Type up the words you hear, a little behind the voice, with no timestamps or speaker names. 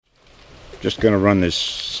Just going to run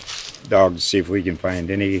this dog to see if we can find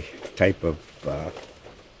any type of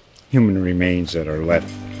human remains that are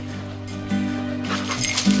left.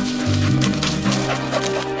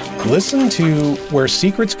 Listen to Where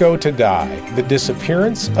Secrets Go to Die, The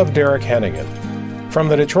Disappearance of Derek Hennigan. From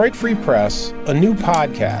the Detroit Free Press, a new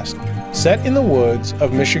podcast set in the woods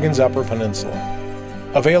of Michigan's Upper Peninsula.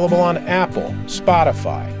 Available on Apple,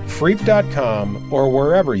 Spotify, Freep.com, or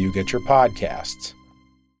wherever you get your podcasts.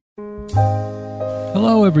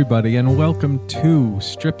 Hello, everybody, and welcome to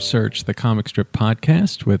Strip Search, the comic strip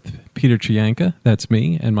podcast with Peter Chianca, that's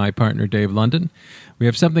me, and my partner Dave London. We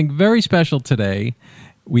have something very special today.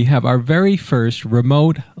 We have our very first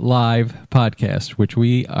remote live podcast, which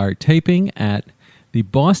we are taping at the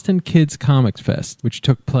Boston Kids Comics Fest, which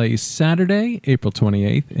took place Saturday, April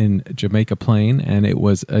 28th in Jamaica Plain, and it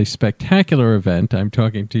was a spectacular event. I'm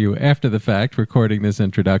talking to you after the fact, recording this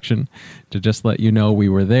introduction, to just let you know we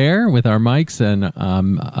were there with our mics and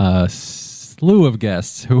a slew of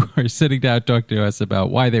guests who are sitting down talking to us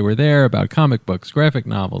about why they were there, about comic books, graphic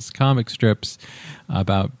novels, comic strips,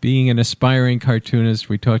 about being an aspiring cartoonist.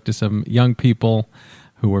 We talked to some young people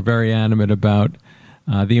who were very animate about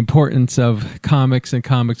the importance of comics and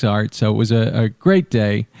comics art. So it was a great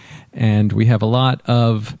day, and we have a lot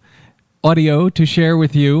of audio to share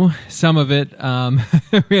with you. Some of it,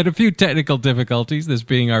 we had a few technical difficulties, this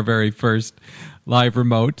being our very first live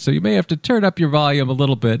remote. So you may have to turn up your volume a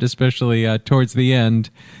little bit, especially towards the end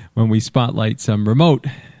when we spotlight some remote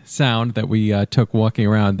sound that we took walking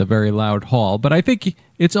around the very loud hall. But I think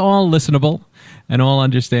it's all listenable and all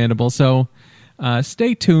understandable. So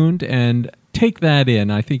stay tuned and take that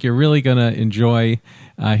in. I think you're really going to enjoy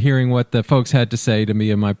hearing what the folks had to say to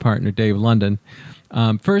me and my partner, Dave London.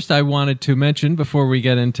 First, I wanted to mention, before we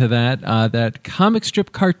get into that, that Comic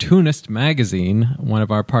Strip Cartoonist magazine, one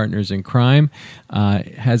of our partners in crime,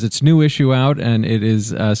 has its new issue out, and it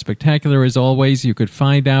is spectacular as always. You could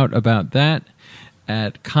find out about that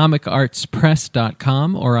at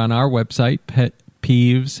comicartspress.com or on our website,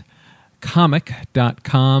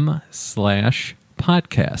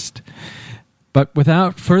 petpeevescomic.com/podcast. But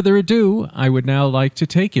without further ado, I would now like to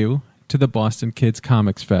take you to the Boston Kids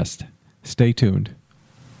Comics Fest. Stay tuned.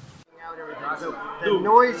 The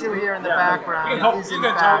noise you hear in the background is in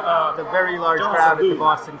fact the very large crowd at the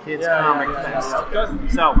Boston Kids Comic Fest.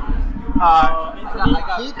 So,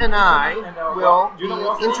 Pete and I will be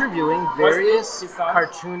interviewing various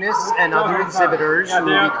cartoonists and other exhibitors who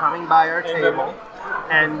will be coming by our table,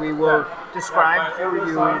 and we will describe for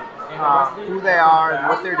you who they are and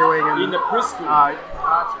what they're doing, and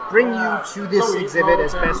bring you to this exhibit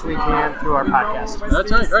as best we can through our podcast. That's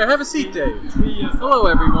right. All right, have a seat, Dave. Hello,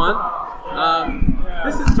 everyone.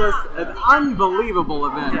 This is just an unbelievable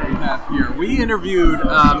event we have here. We interviewed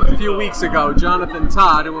a few weeks ago Jonathan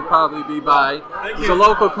Todd, who will probably be by. He's a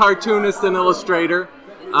local cartoonist and illustrator.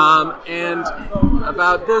 And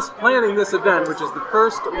about planning this event, which is the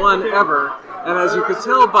first one ever. And as you could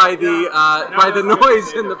tell by the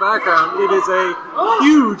noise in the background, it is a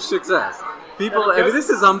huge success. People, I mean,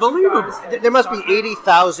 this is unbelievable. There must be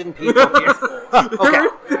 80,000 people here. Okay,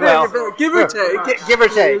 well, give or take. Give or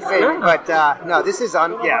take. But no, this is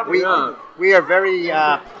we are very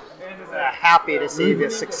happy to see the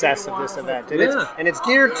success of this event, and it's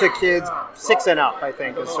geared to kids 6 and up. I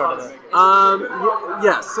think is sort of the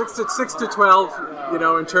yes, 6 to 12. You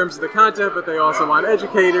know, in terms of the content, but they also want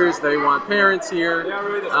educators. They want parents here,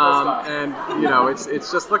 and you know,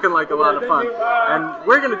 it's just looking like a lot of fun. And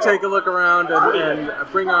we're going to take a look around and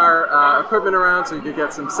bring our equipment around so you can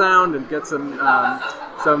get some sound and get some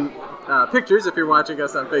pictures if you're watching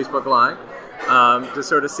us on Facebook Live. To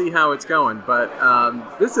sort of see how it's going. But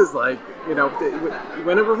this is like, you know,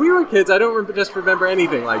 whenever we were kids, I don't just remember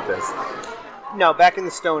anything like this. No, back in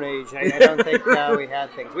the Stone Age, I don't think we had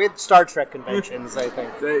things. We had Star Trek conventions, I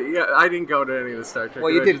think. Yeah, I didn't go to any of the Star Trek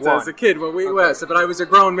conventions. You did one. As a kid, but I was a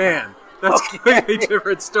grown man. That's a completely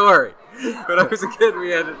different story. When I was a kid,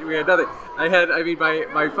 we had nothing.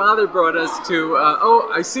 My father brought us to.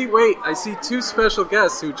 I see 2 special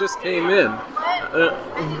guests who just came in.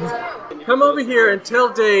 Come over here and tell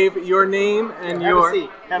Dave your name and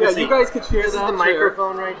Have a seat. You guys could share this that. This is the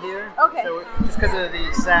microphone right here. Okay. So just because of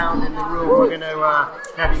the sound in the room, we're going to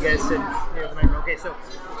have you guys sit near the microphone. Okay, so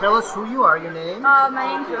tell us who you are, your name. My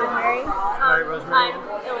name's Rosemary. Rosemary.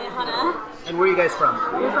 I'm Ileana. And where are you guys from?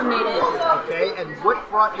 We're from Native. Okay, and what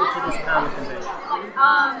brought you to this comic convention? We've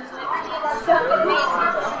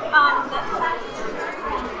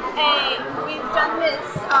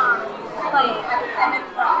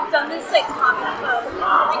done this comic book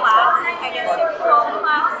class, I guess you could call it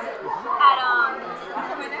class,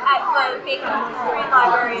 at the Bacon Free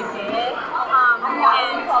Library in Native.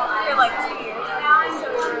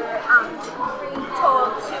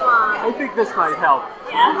 I think this might help.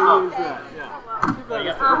 Yeah. You got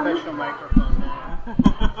the professional microphone there.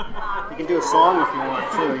 You can do a song if you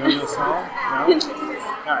want too. You want to do a song? No?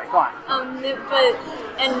 All right, go on.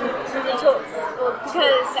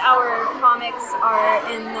 Because our comics are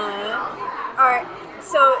in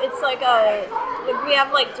so it's like we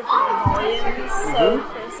have like different volumes. So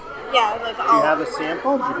first, like Do you have a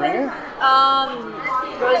sample? Did you bring it?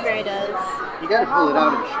 Rosemary does. You got to pull it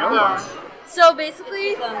out and show us. So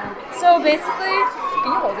basically, can you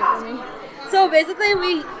hold it for me? So basically,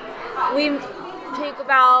 we take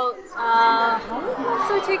about how many months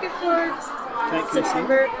do we take it for?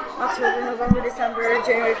 September, October, November, December,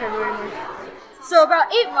 January, February, March. So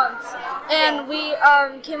about 8 months, and we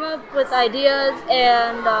came up with ideas,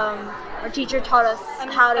 and our teacher taught us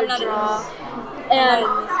how to draw. And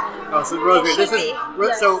so Rosemary, this is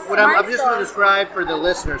so. What I'm just going to describe for the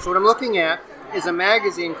listeners. So what I'm looking at is a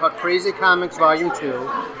magazine called Crazy Comics Volume 2,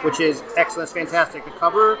 which is excellent, it's fantastic. The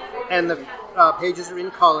cover and the pages are in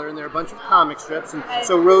color, and there are a bunch of comic strips. And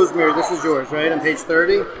so, Rosemary, this is yours, right, on page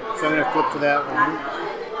 30? So I'm going to flip to that one.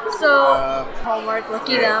 So, homework,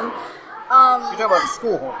 lucky them. You're talking about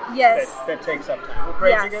school homework? Yes. That takes up time. What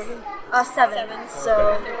grade you guys in? 7,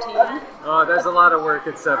 so 13. Oh, there's a lot of work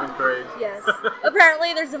in 7th grade. Yes.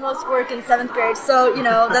 Apparently, there's the most work in 7th grade, so,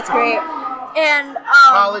 that's great. And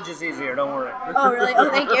college is easier, don't worry. Oh, really? Oh,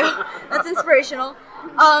 thank you. That's inspirational.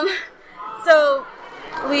 So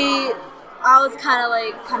I was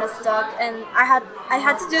kind of stuck, and I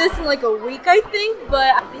had to do this in like a week, I think.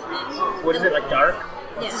 But what is it, like dark?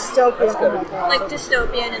 Yeah. Dystopian. Like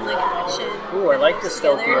dystopian and like action. Ooh, I like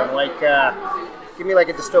dystopian. Like, give me like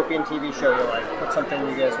a dystopian TV show you like. What's something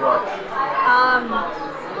you guys watch?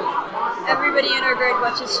 Everybody in our grade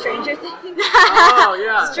watches Stranger Things. Oh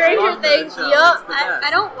yeah, Stranger Things. Yup. I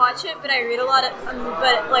I don't watch it, but I read a lot of.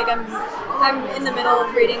 But like I'm in the middle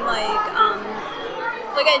of reading like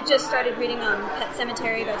I just started reading Pet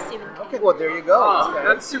Cemetery by Stephen King. Okay, well there you go. Oh,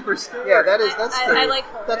 that's super scary. Yeah, that's scary. I like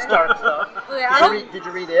horror. That's dark stuff. Okay, did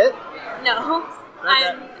you read it? No.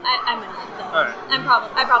 I'm in it though. All right. I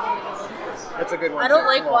probably will. That's a good one. I don't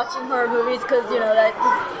like watching horror movies because that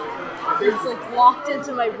it's like locked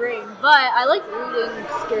into my brain. But I like reading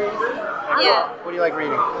scary stuff. Yeah. What do you like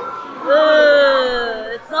reading?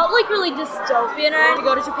 It's not like really dystopian. I had to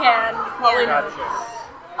go to Japan. Probably not.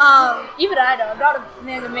 Even I know. I'm not a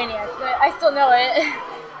manga maniac, but I still know it.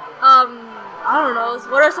 I don't know.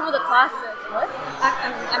 What are some of the classics? What?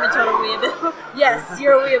 I'm a total weeaboo. Yes,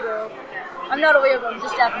 you're a weeaboo. I'm not a weeaboo. I'm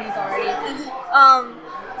just Japanese already.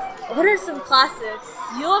 What are some classics?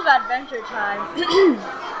 You love Adventure Time.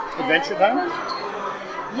 Adventure Time?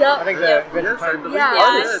 Yep. I think the Adventure Time. Yeah, I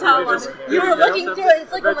saw one. You were looking through it.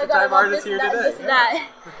 It's like, oh my god, I love this and that, this and that.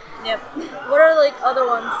 Yep. What are like other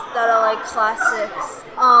ones that are like classics?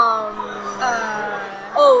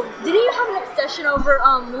 Didn't you have an obsession over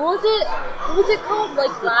what was it called?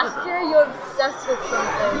 Like last year you were obsessed with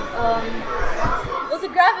something. It was a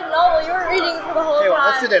graphic novel you were reading for the whole time.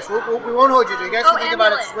 Let's do this. We won't hold you. Do you guys think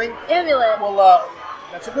about it? Swing. Amulet. Well,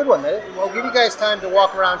 that's a good one. We'll give you guys time to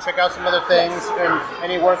walk around, check out some other things, and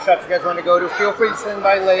any workshops you guys want to go to. Feel free to swing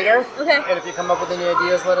by later. Okay. And if you come up with any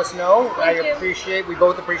ideas, let us know. We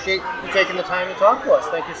both appreciate you taking the time to talk to us.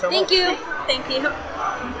 Thank you so much. Thank you. Thank you.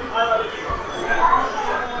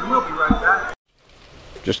 We'll be right back.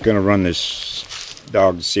 Just going to run this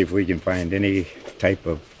dog to see if we can find any type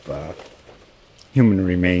of human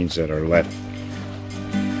remains that are left.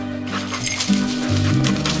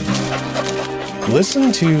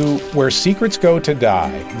 Listen to Where Secrets Go to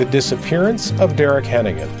Die, The Disappearance of Derek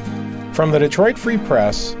Hennigan. From the Detroit Free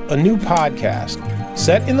Press, a new podcast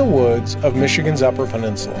set in the woods of Michigan's Upper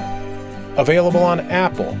Peninsula. Available on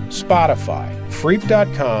Apple, Spotify,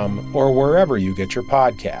 Freep.com, or wherever you get your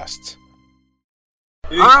podcasts.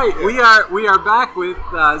 All right, we are back with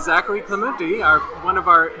Zachary Clementi, one of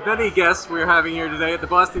our many guests we're having here today at the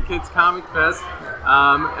Boston Kids Comic Fest.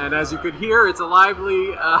 And as you could hear, it's a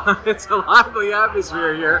lively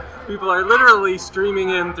atmosphere here. People are literally streaming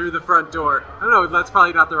in through the front door. I don't know, that's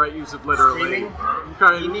probably not the right use of literally.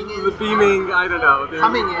 Beaming, I don't know.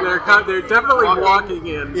 Coming in. They're definitely walking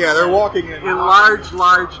in. Yeah, they're walking in. In large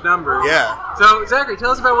numbers. Yeah. So, Zachary,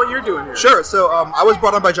 tell us about what you're doing here. Sure. So I was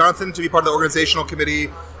brought on by Jonathan to be part of the organizational committee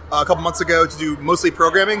a couple months ago to do mostly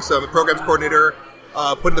programming. So I'm a programs coordinator,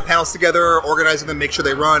 putting the panels together, organizing them, make sure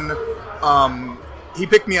they run. He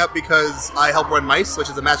picked me up because I help run MICE, which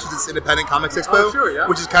is the Massachusetts Independent Comics Expo, Oh, sure, yeah.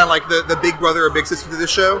 which is kind of like the big brother or big sister to this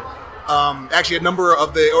show. Actually, a number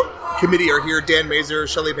of the committee are here. Dan Mazer,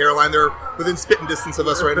 Shelley Paroline, they're within spitting distance of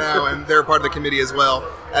us right now, and they're part of the committee as well,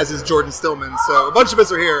 as is Jordan Stillman. So a bunch of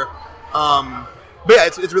us are here. But yeah,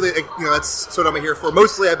 it's really, that's what I'm here for.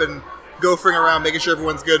 Mostly I've been gophering around, making sure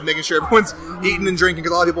everyone's good, making sure everyone's eating and drinking,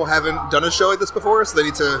 because a lot of people haven't done a show like this before, so they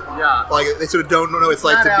need to, they sort of don't know what it's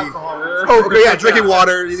like to be. Oh, okay, yeah, drinking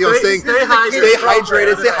water, stay hydrated,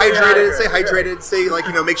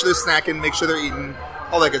 make sure they're snacking, make sure they're eating,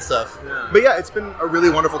 all that good stuff. Yeah. But yeah, it's been a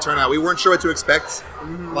really wonderful turnout. We weren't sure what to expect.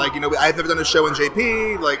 I've never done a show in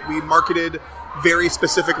JP. We marketed very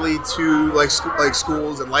specifically to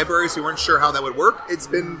schools and libraries. We weren't sure how that would work. It's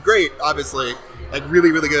been great, obviously.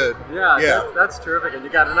 Really, really good. Yeah. That's terrific. And you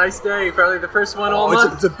got a nice day, probably the first one all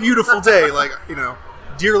month. It's a beautiful day.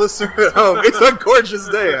 Dear listener at home, it's a gorgeous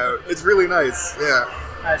day out. It's really nice. Yeah.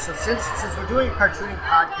 All right, so since we're doing a cartooning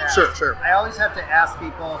podcast, sure. I always have to ask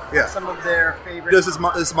people some of their favorite. There's this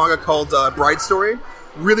manga called Bride Story.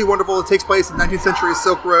 Really wonderful. It takes place in 19th century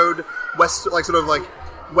Silk Road,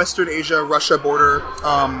 Western Asia, Russia border.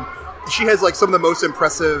 She has some of the most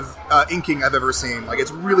impressive inking I've ever seen.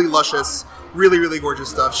 It's really luscious, really, really gorgeous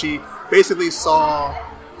stuff. She basically saw.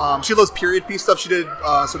 She loves period piece stuff. She did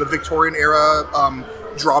sort of Victorian era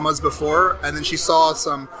dramas before, and then she saw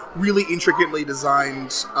some really intricately designed,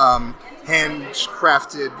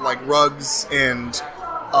 handcrafted rugs and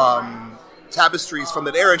tapestries from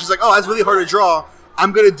that era. And she's like, "Oh, that's really hard to draw.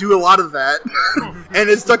 I'm going to do a lot of that," and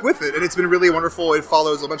it stuck with it. And it's been really wonderful. It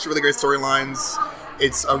follows a bunch of really great storylines.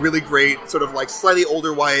 It's a really great sort of slightly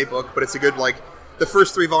older YA book, but it's a good the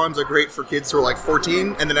first 3 volumes are great for kids who are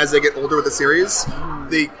 14, and then as they get older with the series,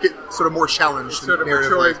 they get sort of more challenged. It sort of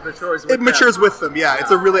matures with them. Yeah,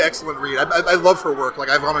 it's a really excellent read. I love her work.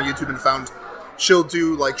 I've gone on YouTube and found she'll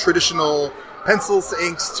do traditional pencils to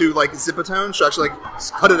inks to zipatone. She'll actually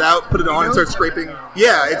cut it out, put it on, and start scraping.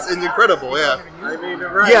 Yeah, it's incredible. Yeah,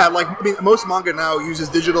 right. Yeah, most manga now uses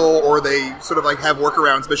digital, or they sort of have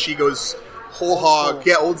workarounds, but she goes whole hog.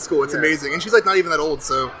 Yeah, old school. It's amazing, and she's not even that old,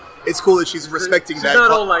 so. It's cool that she's respecting that. She's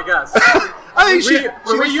not old like us. I think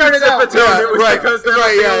when we started out, it was because that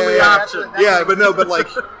was the only option.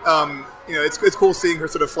 Yeah, it's cool seeing her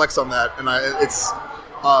sort of flex on that, and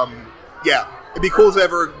it'd be cool to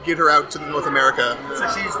ever get her out to North America. So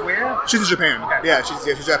she's where? She's in Japan. Okay. Yeah,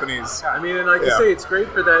 she's Japanese. I mean, and like you say, it's great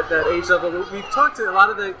for that age level. We've talked to a lot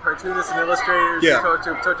of the cartoonists and illustrators. Yeah.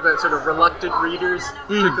 We've talked about sort of reluctant readers,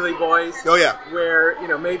 particularly boys. Oh yeah. Where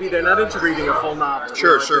maybe they're not into reading a full novel.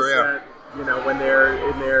 Sure. When they're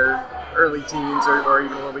in their early teens or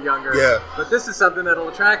even a little bit younger. Yeah. But this is something that'll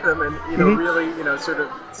attract them and really sort of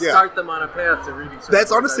start them on a path to reading.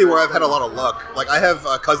 That's honestly where I've had a lot of luck. I have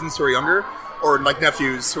cousins who are younger. Or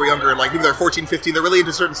nephews who are younger, maybe they're 14, 15, they're really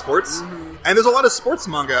into certain sports. Mm-hmm. And there's a lot of sports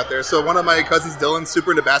manga out there. So one of my cousins, Dylan,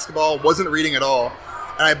 super into basketball, wasn't reading at all.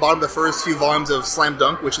 And I bought him the first few volumes of Slam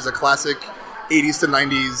Dunk, which is a classic 80s to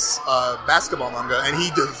 90s basketball manga, and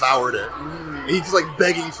he devoured it. Mm. He's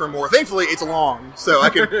begging for more. Thankfully, it's long, so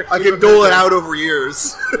I can dole it out over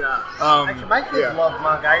years. Yeah. Actually, my kids love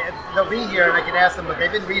manga. They'll be here, and I can ask them, but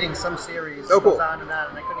they've been reading some series. Oh, cool. On and on,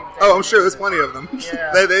 and I couldn't even I'm sure there's plenty of them.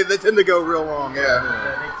 Yeah. they tend to go real long.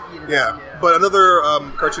 Yeah. But another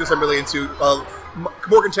cartoonist I'm really into,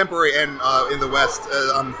 more contemporary and in the West,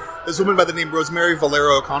 there's a woman by the name Rosemary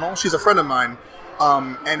Valero O'Connell. She's a friend of mine.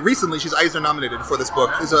 And recently, she's Eisner nominated for this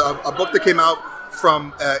book. There's a book that came out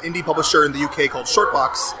from an indie publisher in the UK called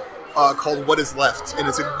Shortbox, called What Is Left. And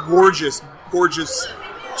it's a gorgeous, gorgeous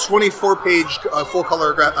 24-page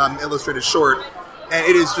full-color illustrated short. And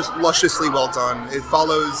it is just lusciously well done. It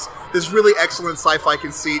follows this really excellent sci-fi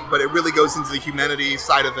conceit, but it really goes into the humanity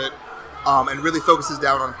side of it, and really focuses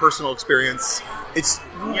down on personal experience. You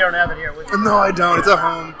don't have it here with you? No, I don't. It's at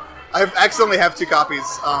home. I accidentally have 2 copies.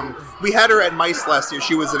 We had her at MICE last year.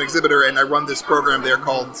 She was an exhibitor, and I run this program there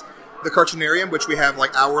called The Cartoonarium, which we have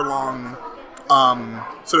hour-long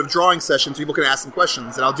sort of drawing sessions. People can ask them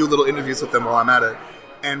questions, and I'll do little interviews with them while I'm at it.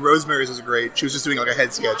 And Rosemary's was great. She was just doing a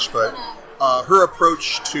head sketch, but her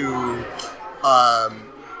approach to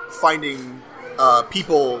finding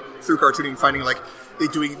people through cartooning, finding they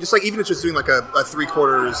doing just even if just doing a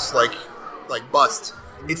 3/4 bust.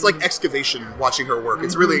 It's excavation watching her work.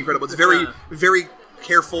 It's really incredible. It's very, very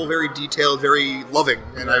careful, very detailed, very loving,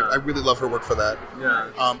 and I really love her work for that.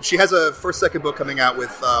 Yeah. She has a second book coming out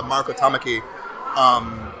with Mariko Tamaki.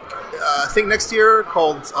 I think next year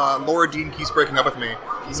called Laura Dean Keeps Breaking Up With Me.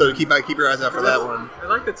 So keep your eyes out for that one. I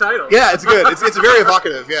like the title. Yeah, it's good. It's very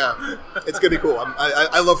evocative. Yeah, it's gonna be cool.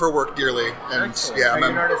 I love her work dearly, and Are you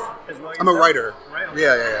an artist as well? I'm a writer. Right.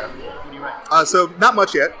 Yeah. What do you write? So not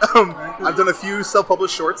much yet. I've done a few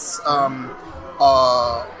self-published shorts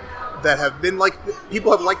that have been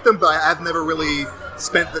people have liked them, but I've never really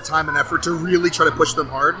spent the time and effort to really try to push them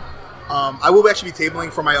hard. I will actually be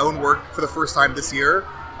tabling for my own work for the first time this year,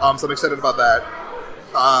 so I'm excited about that.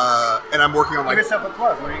 and I'm working on Give like. yourself a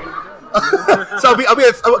plug. What are you going to be doing? So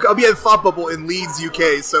I'll be at Thought Bubble in Leeds,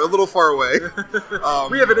 UK, so a little far away.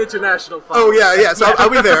 We have an international fund. Oh yeah. So I'll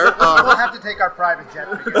be there. We'll have to take our private jet.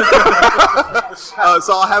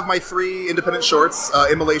 So I'll have my 3 independent shorts: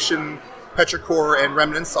 Immolation, Petrichor, and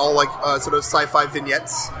Remnants, all like sort of sci-fi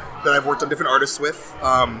vignettes that I've worked on different artists with.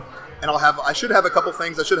 And I should have a couple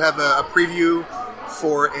things. I should have a preview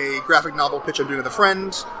for a graphic novel pitch I'm doing with a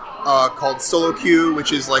friend called Solo Queue,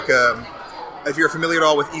 which is like if you're familiar at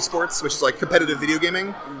all with esports, which is like competitive video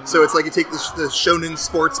gaming. So it's like you take the shonen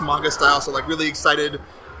sports manga style, so like really excited,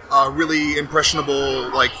 really impressionable,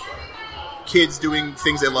 like kids doing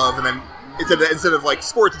things they love, and then instead of like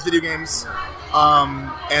sports, it's video games.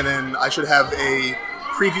 And then I should have a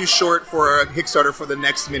preview short for a Kickstarter for the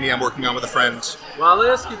next mini I'm working on with a friend. Well,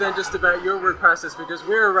 I'll ask you then just about your work process, because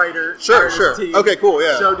we're a writer. Sure. Team. Okay, cool,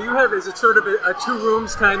 yeah. So is it sort of a 2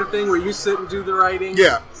 rooms kind of thing where you sit and do the writing?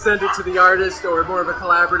 Yeah. Send it to the artist, or more of a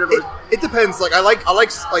collaborative? It depends. Like I like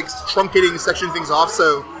truncating, sectioning things off.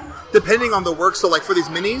 So depending on the work, so like for these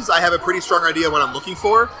minis, I have a pretty strong idea of what I'm looking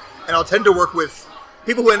for, and I'll tend to work with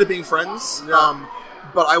people who end up being friends. Yeah.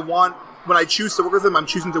 But when I choose to work with them, I'm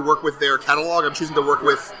choosing to work with their catalog. I'm choosing to work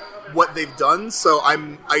with what they've done. So I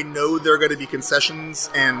know there are going to be concessions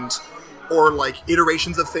or like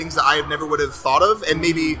iterations of things that I never would have thought of, and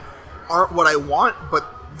maybe aren't what I want, but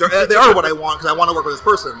they are what I want because I want to work with this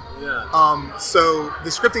person. Yeah. So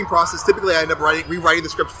the scripting process, typically I end up rewriting the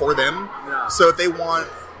script for them. Yeah. So if they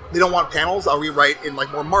don't want panels, I'll rewrite in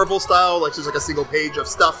like more Marvel style, like just like a single page of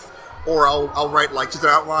stuff. Or I'll write like just an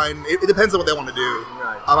outline. It depends on what they want to do.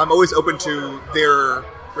 Right. I'm always open to their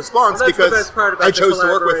response because the best part about I chose to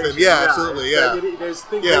work with them. Yeah, absolutely. Yeah. There's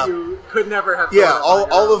things that you could never have. Yeah,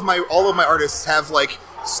 all of my artists have like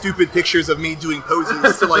stupid pictures of me doing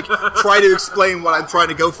poses to like try to explain what I'm trying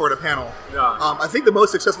to go for at a panel. Yeah. I think the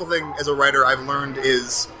most successful thing as a writer I've learned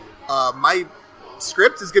is my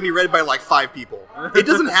script is going to be read by like 5 people. It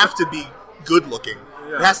doesn't have to be good looking.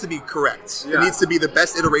 Yeah. It has to be correct. Yeah. It needs to be the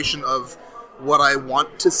best iteration of what I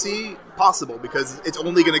want to see possible, because it's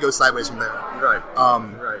only going to go sideways from there. Right.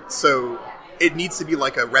 Right. So it needs to be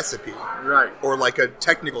like a recipe. Right. Or like a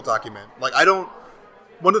technical document. Like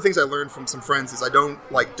one of the things I learned from some friends is I don't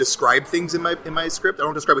like describe things in my script. I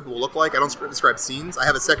don't describe what people look like. I don't describe scenes. I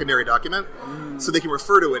have a secondary document so they can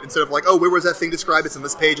refer to it instead of like, oh, where was that thing described? It's on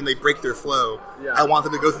this page, and they break their flow. Yeah. I want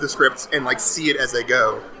them to go through the script and like see it as they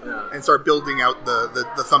go, and start building out the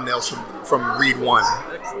thumbnails from read 1.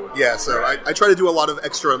 Excellent. Yeah, so I try to do a lot of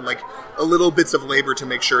extra like a little bits of labor to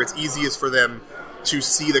make sure it's easiest for them to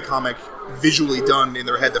see the comic visually done in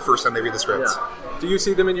their head the first time they read the script. Yeah. Do you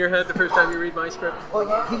see them in your head the first time you read my script?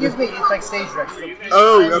 Well, he gives me, it's like stage direction.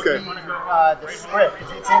 Oh, okay. The script,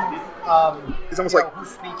 it's in, It's almost you like know,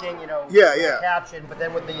 who's speaking, Yeah. the caption, but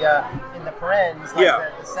then with the in the parens, like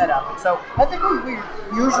Yeah. the setup. And so I think we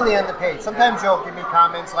usually on the page. Sometimes you'll give me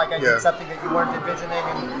comments like I Yeah. did something that you weren't envisioning,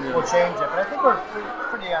 and we'll change it. But I think we're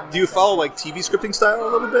pretty on. Do you follow like TV scripting style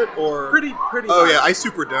a little bit, or Pretty. Oh much. yeah, I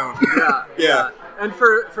super don't. Yeah. Yeah. And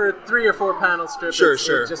for 3 or 4 panel strips, Sure.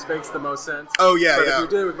 it just makes the most sense. Oh yeah, But yeah. if you're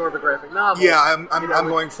doing with more of a graphic novel, Yeah, I'm with-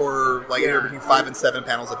 going for like anywhere between 5 and 7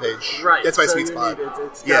 panels a page. Right. That's my so sweet you spot. Need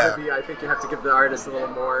it's Yeah. gotta be. I think you have to give the artist a little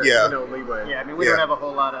more, Yeah. leeway. Yeah, I mean we Yeah. don't have a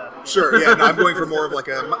whole lot of. Sure, yeah. No, I'm going for more of like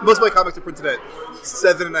most of my comics are printed at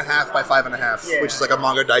 7.5 by 5.5, Yeah. which is like a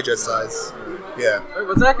manga digest size. Yeah. All right,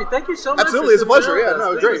 well, Zachary, thank you so much. Absolutely, it's a for sitting pleasure. down Yeah,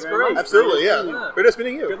 with no, us. This great. was great. Absolutely, yeah. Yeah. Very nice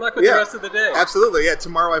meeting you. Good luck with Yeah. the rest of the day. Absolutely, yeah.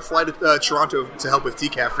 Tomorrow I fly to Toronto to help with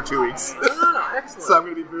TCAF for 2 weeks. Ah, excellent. So I'm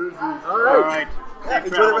going to be boozy. All right. All right.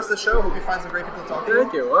 Enjoy the rest of the show. Hope you find some great people to talk to.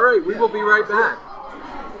 Thank you. All right, we will be right back.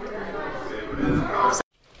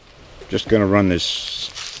 Just going to run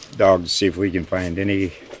this dog to see if we can find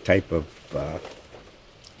any type of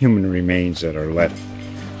human remains that are left.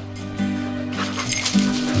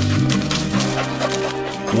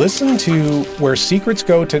 Listen to Where Secrets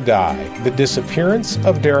Go to Die, The Disappearance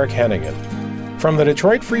of Derek Hennigan. From the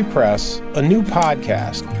Detroit Free Press, a new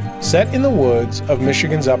podcast set in the woods of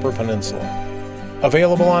Michigan's Upper Peninsula.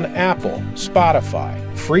 Available on Apple, Spotify,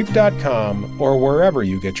 Freep.com, or wherever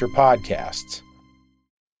you get your podcasts.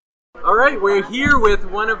 All right, we're here with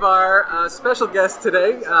one of our special guests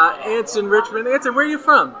today, Anson Richmond. Anson, where are you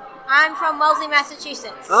from? I'm from Wellesley,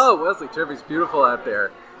 Massachusetts. Oh, Wellesley, terrific. Beautiful out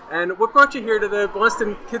there. And what brought you here to the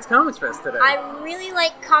Boston Kids Comics Fest today? I really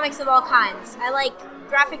like comics of all kinds. I like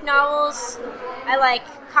graphic novels, I like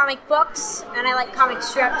comic books, and I like comic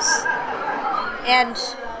strips. And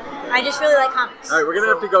I just really like comics. All right, we're going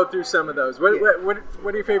to have to go through some of those. What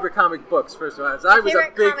are your favorite comic books, first of all? I was a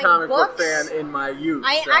Favorite big comic comic book books? fan in my youth.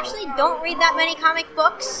 I so. actually don't read that many comic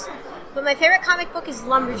books, But my favorite comic book is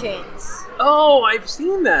Lumberjanes. Oh, I've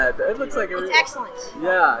seen that. It looks like It's excellent.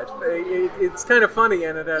 Yeah, it's kind of funny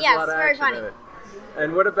and it has a lot of action in it.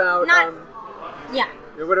 And what about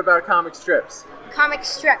what about comic strips? Comic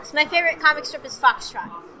strips. My favorite comic strip is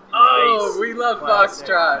Foxtrot. Oh, we love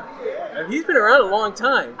Foxtrot. And he's been around a long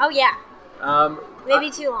time. Oh yeah.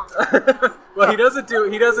 Maybe too long. Well, he doesn't do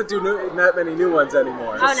that many new ones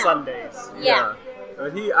anymore. Oh, no. Sundays. Yeah.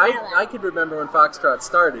 But I can remember when Foxtrot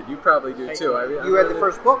started. You probably do too. You read the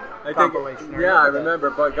first book? I think. Yeah, I remember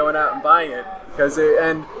going out and buying it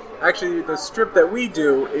and actually the strip that we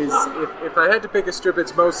do is if I had to pick a strip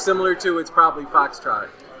it's most similar to, it's probably Foxtrot.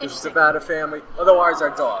 It's about a family. Although ours are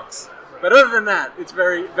dogs, but other than that, it's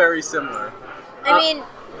very very similar. I mean,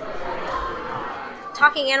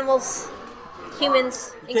 talking animals.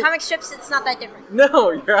 Humans. In comic strips, it's not that different. No,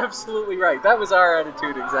 you're absolutely right. That was our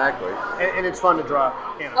attitude exactly. And it's fun to draw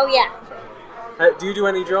animals. Oh, yeah. Do you do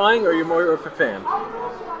any drawing, or are you more of a fan?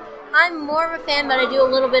 I'm more of a fan, but I do a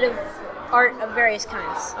little bit of art of various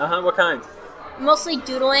kinds. What kinds? Mostly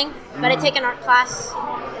doodling, but I take an art class.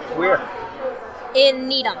 Where? In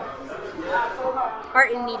Needham.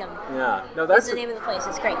 Art in Needham. Yeah. No, that's the name of the place.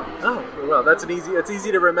 It's great. Oh, well, it's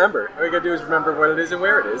easy to remember. All you gotta do is remember what it is and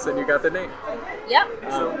where it is, and you got the name. Yep.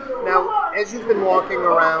 So now, as you've been walking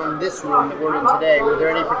around this room that we're in today, were there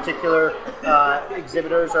any particular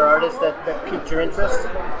exhibitors or artists that piqued your interest?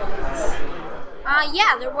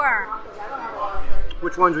 Yeah, there were.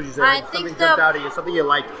 Which ones would you say? I something think jumped out at you, something you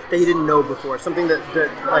liked that you didn't know before, something that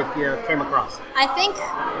came across. I think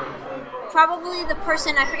probably the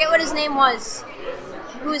person, I forget what his name was,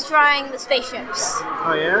 who was drawing the spaceships.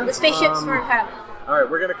 Oh yeah? The spaceships were incredible. All right,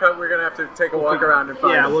 we're gonna have to take a walk around and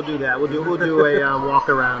find. Yeah, them. we'll do that. We'll do a walk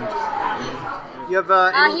around. You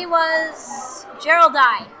have he was Gerald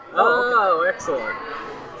Dye. Oh, excellent.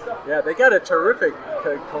 Yeah, they got a terrific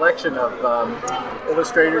collection of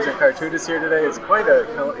illustrators and cartoonists here today. It's quite a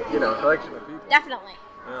collection of people. Definitely,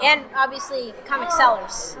 and obviously comic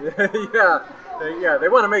sellers. They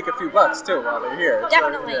want to make a few bucks too while they're here.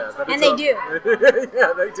 Definitely, and they do.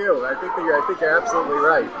 Yeah, they do. I think you're absolutely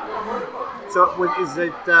right. So, is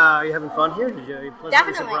it? Are you having fun here? Did you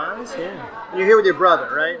pleasantly surprised? Yeah. You're here with your brother,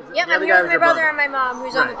 right? Yep, I'm here with my brother and my mom,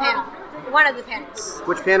 who's on the panel. One of the panels.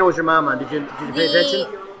 Which panel was your mom on? Did you pay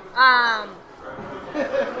attention?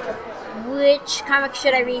 Which comic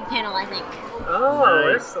should I read panel, I think.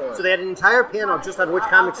 Oh, excellent. So they had an entire panel just on which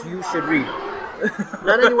comics you should read.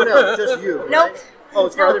 Not anyone else, just you. Nope. Right? Oh,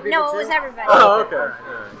 it's for other people too? No, it was everybody. Oh, okay.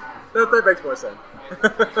 That makes more sense.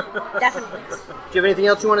 Definitely. Do you have anything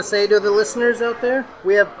else you want to say to the listeners out there?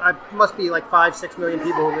 We have, must be like 5-6 million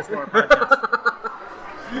people who listen to our podcast.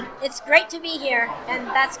 It's great to be here, and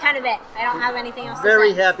that's kind of it. I don't have anything else to say.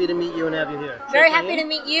 Very happy to meet you and have you here. Very happy to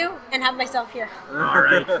meet you and have myself here. All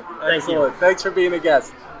right. Thank you. Thanks for being a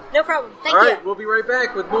guest. No problem. Thank you. All right, we'll be right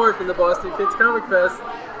back with more from the Boston Kids Comic Fest.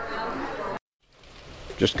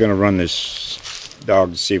 Just going to run this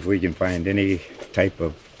dog to see if we can find any type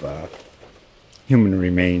of human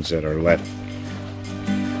remains that are left.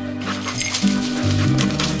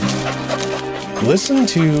 Listen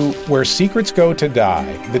to Where Secrets Go to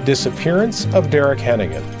Die, The Disappearance of Derek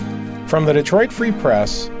Hennigan. From the Detroit Free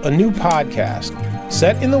Press, a new podcast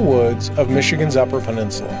set in the woods of Michigan's Upper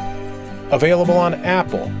Peninsula. Available on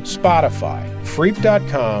Apple, Spotify,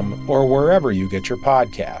 Freep.com, or wherever you get your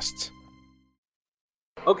podcasts.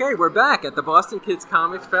 Okay, we're back at the Boston Kids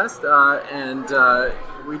Comics Fest, and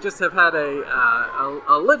we just have had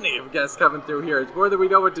a litany of guests coming through here. It's more than we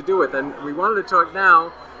know what to do with, and we wanted to talk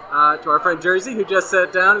now to our friend Jersey, who just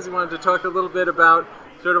sat down, as he wanted to talk a little bit about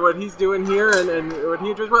sort of what he's doing here and what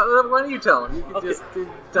he enjoys. Why don't you tell him? You can just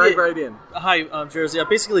dive right in. Hi, I'm Jersey. I'm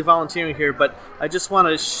basically volunteering here, but I just want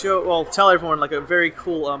to tell everyone like a very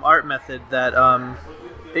cool art method that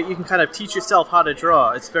you can kind of teach yourself how to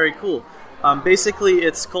draw. It's very cool. Basically,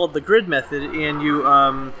 it's called the grid method, and you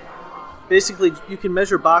can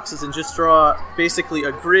measure boxes and just draw basically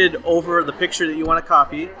a grid over the picture that you want to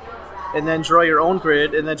copy, and then draw your own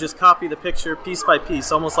grid, and then just copy the picture piece by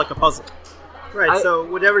piece, almost like a puzzle. Right, so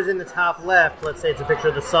whatever's in the top left, let's say it's a picture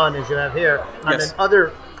of the sun as you have here, on Yes. an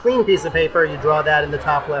other clean piece of paper, you draw that in the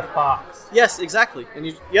top left box. Yes, exactly.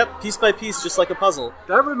 And piece by piece, just like a puzzle.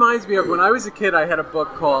 That reminds me of when I was a kid, I had a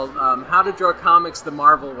book called How to Draw Comics the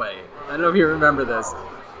Marvel Way. I don't know if you remember this.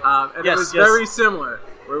 And Yes, it was yes. very similar,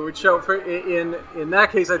 where it would show, in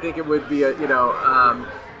that case, I think it would be,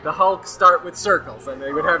 the Hulk start with circles, and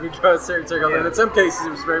they would have you draw a certain circle. Yeah. And in some cases, it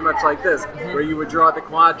was very much like this, where you would draw the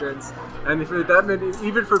quadrants. And that meant,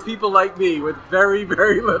 even for people like me with very,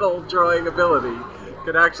 very little drawing ability,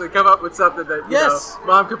 could actually come up with something that you Yes. know,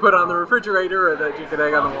 Mom could put on the refrigerator or that you could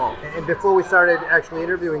hang on the wall. And before we started actually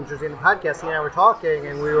interviewing Jersey in the podcast, he and I were talking,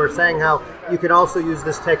 and we were saying how you can also use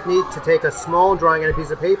this technique to take a small drawing on a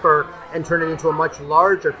piece of paper and turn it into a much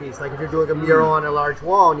larger piece. Like if you're doing a mural on a large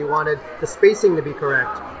wall and you wanted the spacing to be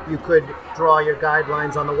correct, you could draw your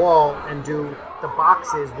guidelines on the wall and do the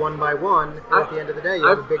boxes one by one, and at the end of the day, you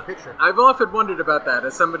have a big picture. I've often wondered about that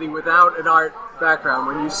as somebody without an art background.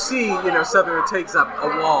 When you see, something that takes up a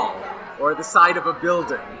wall or the side of a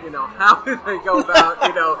building, how do they go about,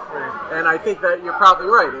 And I think that you're probably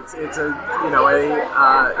right. It's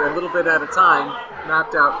a little bit at a time,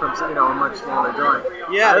 mapped out from a much smaller drawing.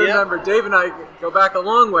 Yeah, I remember Dave and I go back a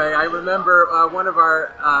long way. I remember one of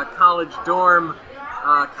our college dorm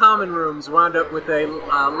common rooms wound up with a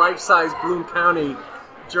life-size Bloom County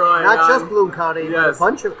drawing. Not just Bloom County, but a Yes.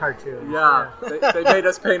 bunch of cartoons. Yeah, they made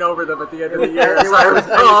us paint over them at the end of the year. They so were I always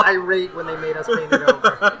recall. irate when they made us paint it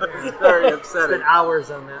over. It's very upsetting. Spent hours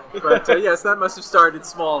on that. But yes, that must have started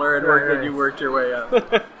smaller and Right. you worked your way up.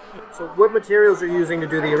 So what materials are you using to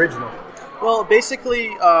do the original? Well,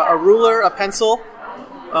 basically a ruler, a pencil,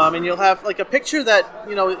 and you'll have like a picture that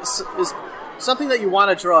is something that you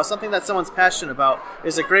want to draw, something that someone's passionate about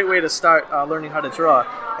is a great way to start learning how to draw.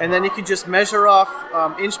 And then you can just measure off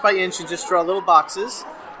inch by inch and just draw little boxes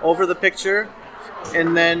over the picture,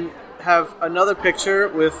 and then have another picture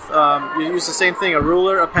with you use the same thing, a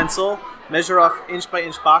ruler, a pencil, measure off inch by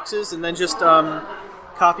inch boxes, and then just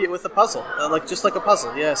copy it with a puzzle, just like a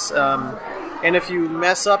puzzle. Yes. And if you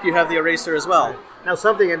mess up, you have the eraser as well. Now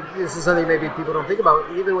and this is something maybe people don't think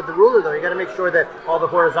about, even with the ruler though, you got to make sure that all the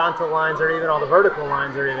horizontal lines are even, all the vertical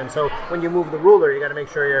lines are even. So when you move the ruler, you got to make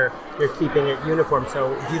sure you're keeping it uniform.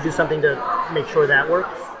 So do you do something to make sure that works?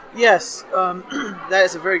 Yes, that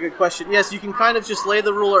is a very good question. Yes, you can kind of just lay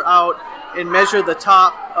the ruler out and measure the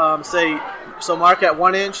top, so mark at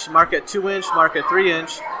 1 inch, mark at 2 inch, mark at 3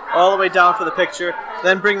 inch, all the way down for the picture.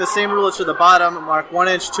 Then bring the same ruler to the bottom, mark 1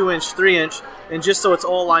 inch, 2 inch, 3 inch, and just so it's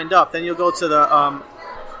all lined up. Then you'll go to the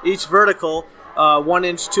each vertical, 1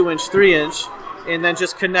 inch, 2 inch, 3 inch, and then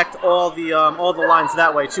just connect all the lines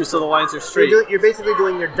that way too, so the lines are straight. You're basically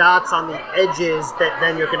doing your dots on the edges that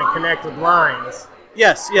then you're going to connect with lines.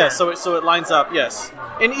 Yes. So it lines up. Yes,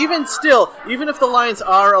 and even if the lines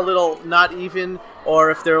are a little not even,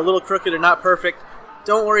 or if they're a little crooked or not perfect,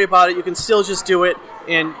 don't worry about it. You can still just do it,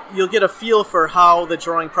 and you'll get a feel for how the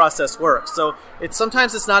drawing process works. So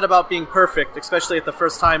sometimes it's not about being perfect, especially at the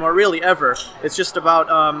first time, or really ever. It's just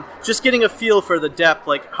about just getting a feel for the depth,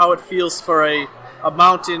 like how it feels for a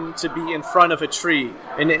mountain to be in front of a tree,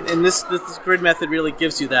 and this grid method really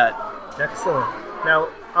gives you that. Excellent. Now,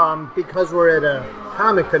 because we're at a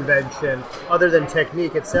comic convention, other than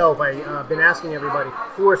technique itself, I've been asking everybody,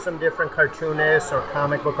 who are some different cartoonists or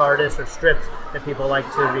comic book artists or strips that people like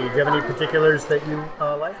to read? Do you have any particulars that you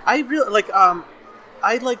like? I really like.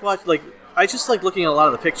 I just like looking at a lot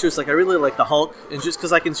of the pictures. Like I really like the Hulk, and just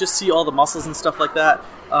because I can just see all the muscles and stuff like that.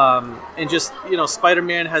 And just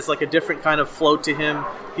Spider-Man has like a different kind of flow to him.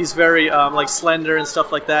 He's very like slender and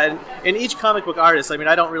stuff like that. And each comic book artist, I mean,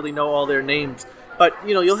 I don't really know all their names. But,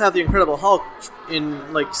 you'll have the Incredible Hulk in,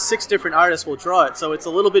 6 different artists will draw it, so it's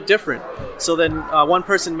a little bit different. So then one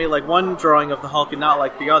person may like one drawing of the Hulk and not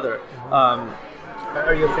like the other.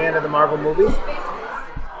 Are you a fan of the Marvel movies?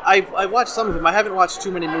 I watched some of them. I haven't watched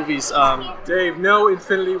too many movies. Dave, no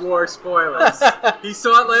Infinity War spoilers. He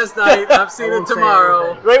saw it last night. I've seen it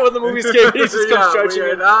tomorrow. Right when the movies came, he just comes charging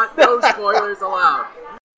in. No spoilers allowed.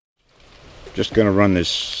 Just going to run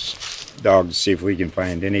this dog to see if we can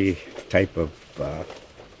find any type of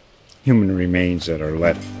human remains that are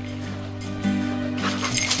left.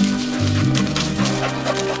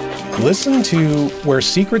 Listen to Where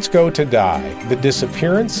Secrets Go to Die, The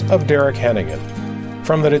Disappearance of Derek Hennigan.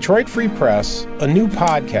 From the Detroit Free Press, a new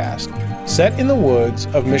podcast set in the woods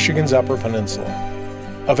of Michigan's Upper Peninsula.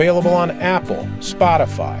 Available on Apple,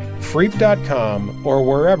 Spotify, Freep.com, or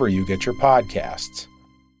wherever you get your podcasts.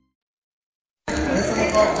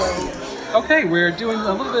 Okay, we're doing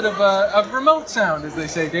a little bit of remote sound, as they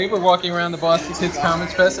say, Dave. We're walking around the Boston Kids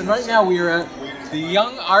Comics Fest, and right now we are at the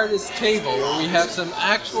Young Artist Table, where we have some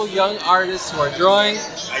actual young artists who are drawing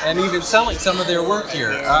and even selling some of their work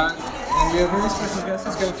here. And we have a very special guest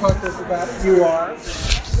who's going to talk to us about it. You are?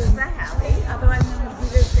 Linda Halley, although I'm the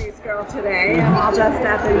Zeta Space Girl today. I'm all dressed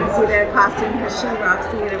up in Zeta costume because she rocks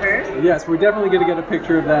the universe. Yes, we're definitely going to get a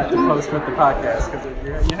picture of that to post with the podcast, because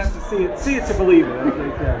you have to see it to believe it, as they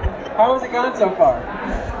say. How has it gone so far?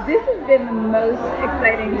 This has been the most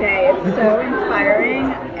exciting day. It's so inspiring.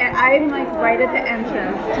 I'm like right at the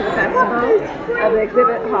entrance to the festival of the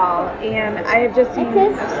exhibit hall, and I have just seen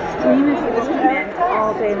a stream of people come in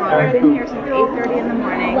all day long. I've been here since 8:30 in the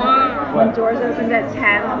morning. When doors opened at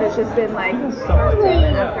 10, there's just been like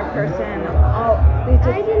person after person. It's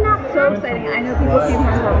just so exciting. I know people came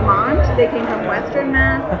from Vermont, they came from Western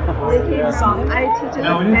Mass, they came from, I teach at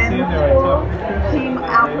a men's school, came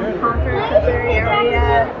out from Concord, Sudbury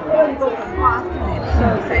area, people from Boston. It's so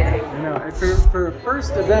exciting. You know, for a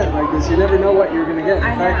first event like this, you never know what you're going to get. The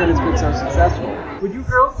fact that it's been so successful. Would you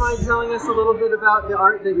girls mind telling us a little bit about the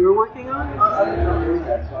art that you're working on?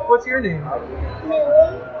 What's your name?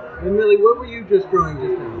 Millie. And Millie, what were you just drawing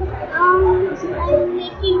just now? I'm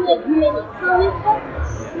making like mini comic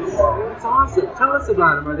books. That's awesome. Tell us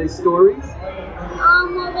about them. Are they stories?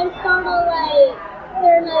 Well, they're sort of like,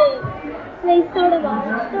 they sort of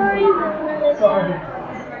are stories, and then they sort of.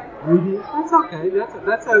 That's okay.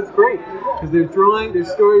 That sounds great. Because there's drawing,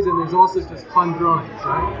 there's stories, and there's also just fun drawings,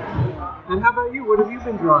 right? And how about you? What have you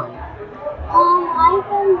been drawing? I've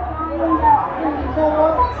been drawing the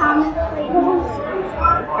little comic ladies.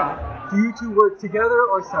 Do you two work together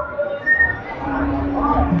or separately?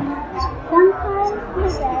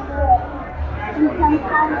 Sometimes together, and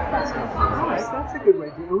sometimes separately. That's a good way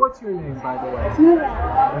to do it. And what's your name, by the way?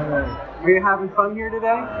 Miranda. Are you having fun here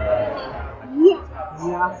today? Yes.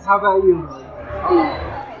 Yeah. How about you, Millie?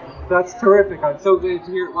 That's terrific. I'm so glad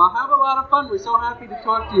to hear it. Well, have a lot of fun. We're so happy to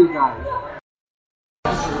talk to you guys.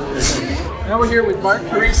 Now we're here with Mark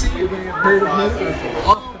Parisi. You may have heard of him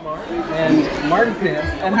Off the Mark and Martin Pan.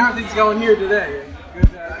 And how are things going here today?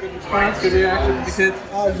 Good response, good reaction from the kids?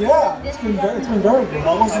 Yeah, it's been very good.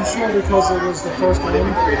 I wasn't sure because it was the first one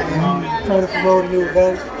and trying to promote a new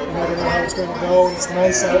event. You never know how it's going to go. It's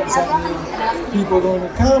nice out this afternoon. People are going to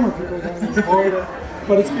come or people are going to avoid it.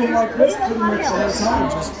 But it's been like this pretty much the whole time.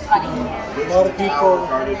 Just a lot of people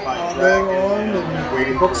going on,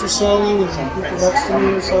 and books are selling, and people next to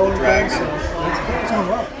me are selling things. So it's going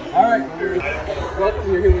well. All right,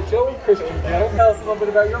 welcome. You're here with Joe and Christian. Joe, tell us a little bit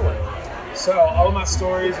about your work. So all of my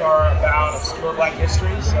stories are about obscure Black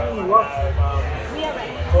history. So I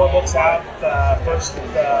have 4 books out. The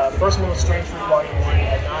first one was Strange Fruit Volume 1. It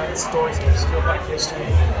had 9 stories of obscure Black history.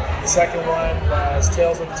 The second one was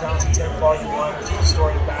Tales of the Talented 10 Volume 1, which is the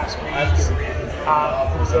story of Bass Reeves, who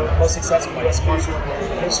was the most successful U.S. marshal in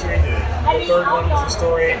American history. The third one was the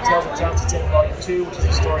story Tales of the Talented 10 Volume 2, which is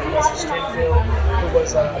the story of Leslie Stringfield, who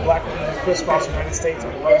was a Black woman who crisscrossed the United States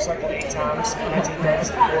on a motorcycle 8 times in the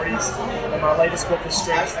 1930s and 40s. And my latest book is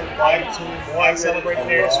Strange Fruit Volume 2, I celebrate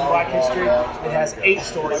narratives from Black history. It has 8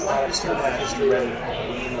 stories about obscure Black history.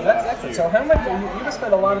 That's excellent. So how much, you must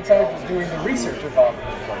spend a lot of time just doing the research involved in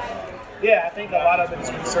this book. Yeah, I think a lot of it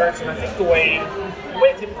is research, and I think the way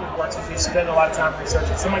it typically works is you spend a lot of time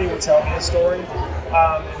researching. Somebody will tell me a story,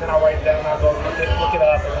 and then I'll write it down, I'll go look it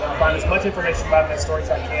up, and then I'll find as much information about that story as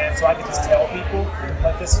I can, so I can just tell people,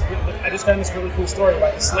 like I just found this really cool story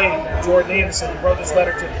about this lady, Jordan Anderson, who wrote this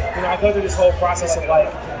letter to, I go through this whole process of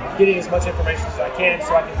like getting as much information as I can,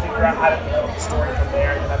 so I can figure out how to develop the story from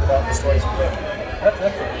there, and then I develop the stories from there.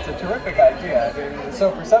 It's a terrific idea. I mean,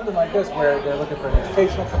 so for something like this, where they're looking for an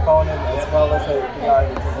educational component as well as the art,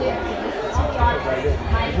 it's a terrific idea.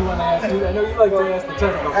 Did you want to ask? I know you like to ask the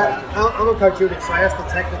technical question. I'm a cartoonist, so I asked the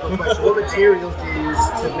technical question. What materials do you use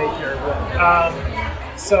to make your work?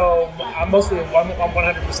 So I'm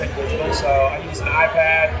 100% digital. So I use an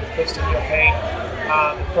iPad with Clip Studio Paint,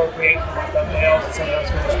 Procreate for my thumbnails and some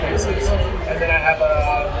unfinished pieces, and then I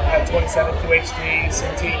have 27 QHD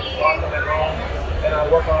Cintiq on them at home. And I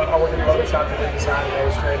work in Photoshop and InDesign and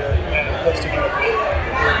Illustrator and Clip Studio Paint.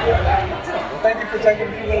 Well, thank you for taking a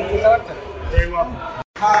few minutes to talk today. Very welcome.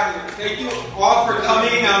 Hi, thank you all for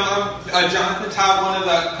coming. I'm Jonathan Todd, one of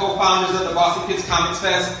the co-founders of the Boston Kids Comics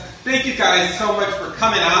Fest. Thank you guys so much for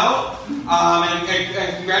coming out, and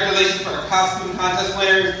congratulations for the costume contest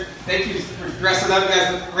winners. Thank you for dressing up. You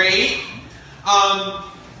guys look great.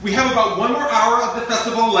 We have about 1 more hour of the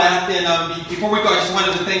festival left, and before we go, I just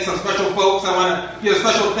wanted to thank some special folks. I want to give a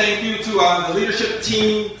special thank you to the leadership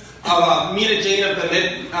team of Mina Jane of the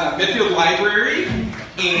Midfield Library,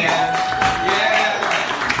 and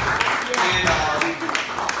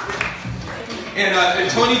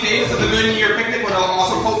Tony Davis of the Moon Year Picnic, one of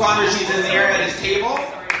also co-founders. She's in there at his table.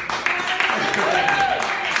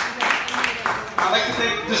 I'd like to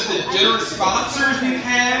thank just the generous sponsors we've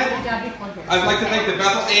had. I'd like to thank the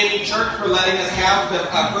Bethel AME Church for letting us have the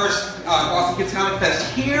first Boston Kids Comic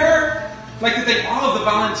Fest here. I'd like to thank all of the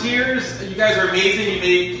volunteers. You guys are amazing. You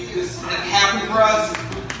made this happen for us.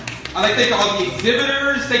 I'd like to thank all the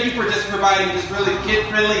exhibitors. Thank you for just providing just really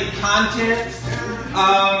kid-friendly content.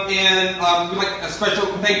 We'd like a special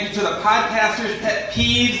thank you to the podcasters, Pet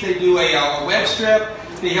Peeves. They do a web strip.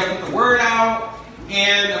 They help get the word out.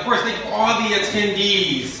 And, of course, thank you to all the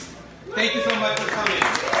attendees. Thank you so much for coming.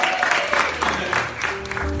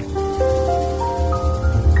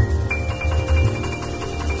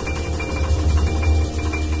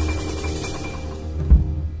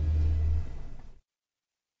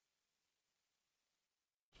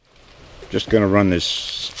 Just going to run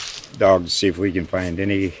this dog to see if we can find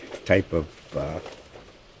any type of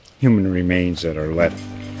human remains that are left.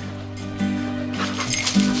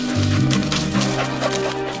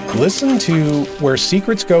 Listen to Where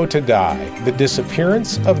Secrets Go to Die, The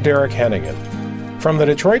Disappearance of Derek Hennigan. From the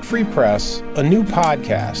Detroit Free Press, a new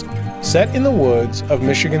podcast set in the woods of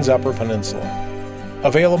Michigan's Upper Peninsula.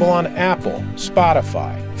 Available on Apple,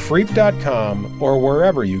 Spotify, Freep.com, or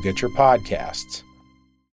wherever you get your podcasts.